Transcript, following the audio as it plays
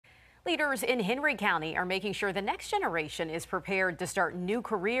Leaders in Henry County are making sure the next generation is prepared to start new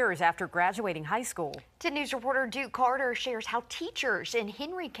careers after graduating high school. 10 News reporter Duke Carter shares how teachers in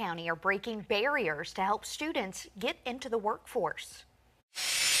Henry County are breaking barriers to help students get into the workforce.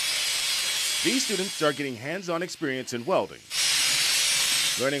 These students are getting hands-on experience in welding,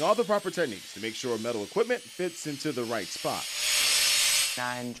 learning all the proper techniques to make sure metal equipment fits into the right spot.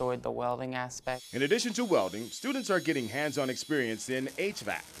 I enjoyed the welding aspect. In addition to welding, students are getting hands-on experience in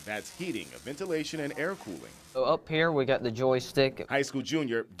HVAC, that's heating, ventilation, and air cooling. So up here we got the joystick. High school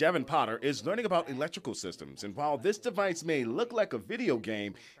junior Devin Potter is learning about electrical systems, and while this device may look like a video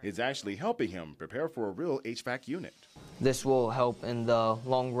game, it's actually helping him prepare for a real HVAC unit. This will help in the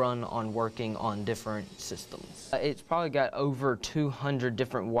long run on working on different systems. It's probably got over 200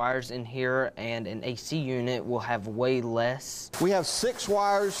 different wires in here, and an AC unit will have way less. We have 6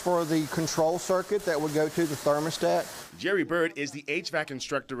 wires for the control circuit that would go to the thermostat. Jerry Bird is the HVAC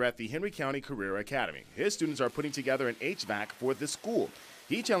instructor at the Henry County Career Academy. His students are putting together an HVAC for the school.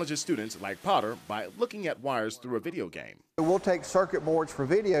 He challenges students like Potter by looking at wires through a video game. We'll take circuit boards for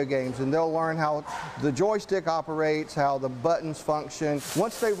video games and they'll learn how the joystick operates, how the buttons function.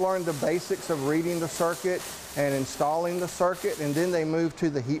 Once they've learned the basics of reading the circuit and installing the circuit, and then they move to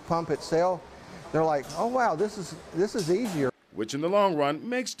the heat pump itself, they're like, oh wow, this is easier. Which in the long run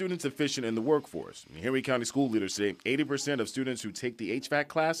makes students efficient in the workforce. Henry County school leaders say 80% of students who take the HVAC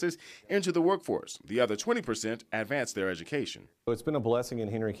classes enter the workforce. The other 20% advance their education. It's been a blessing in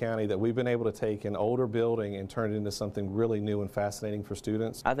Henry County that we've been able to take an older building and turn it into something really new and fascinating for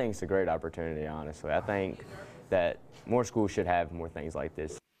students. I think it's a great opportunity, honestly. I think that more schools should have more things like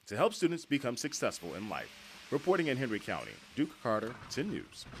this. To help students become successful in life. Reporting in Henry County, Duke Carter, 10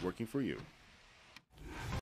 News, working for you.